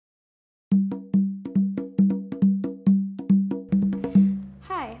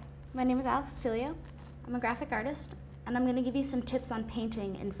My name is Cecilio. I'm a graphic artist, and I'm going to give you some tips on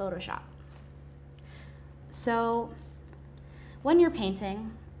painting in Photoshop. So, when you're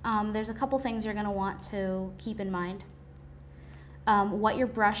painting, there's a couple things you're going to want to keep in mind. What your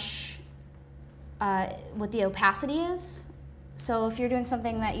brush, what the opacity is. So if you're doing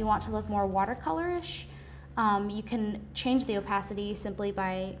something that you want to look more watercolorish, you can change the opacity simply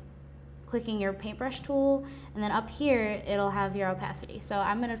by clicking your paintbrush tool, and then up here it'll have your opacity. So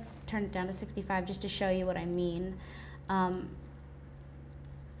I'm going to turn it down to 65 just to show you what I mean. For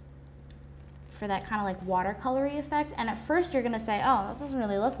that kind of like watercolory effect. And at first you're going to say, oh, that doesn't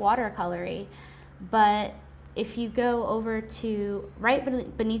really look watercolory. But if you go over to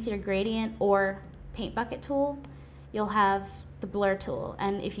right beneath your gradient or paint bucket tool, you'll have the blur tool.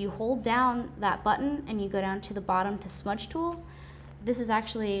 And if you hold down that button and you go down to the bottom to smudge tool, this is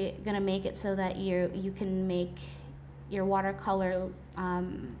actually going to make it so that you can make your watercolor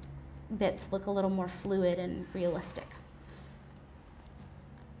bits look a little more fluid and realistic.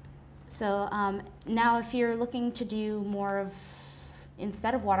 So now if you're looking to do more of,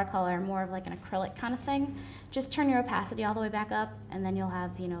 instead of watercolor, more of like an acrylic kind of thing, just turn your opacity all the way back up, and then you'll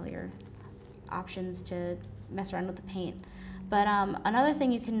have, you know, your options to mess around with the paint. But another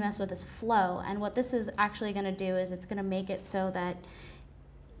thing you can mess with is flow, and what this is actually going to do is it's going to make it so that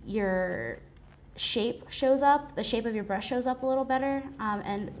your shape shows up, the shape of your brush shows up a little better,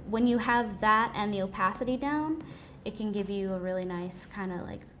 and when you have that and the opacity down, it can give you a really nice kind of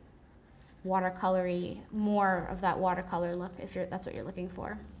like watercolory, more of that watercolor look if that's what you're looking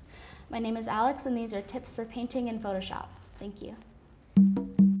for. My name is Alex, and these are tips for painting in Photoshop. Thank you.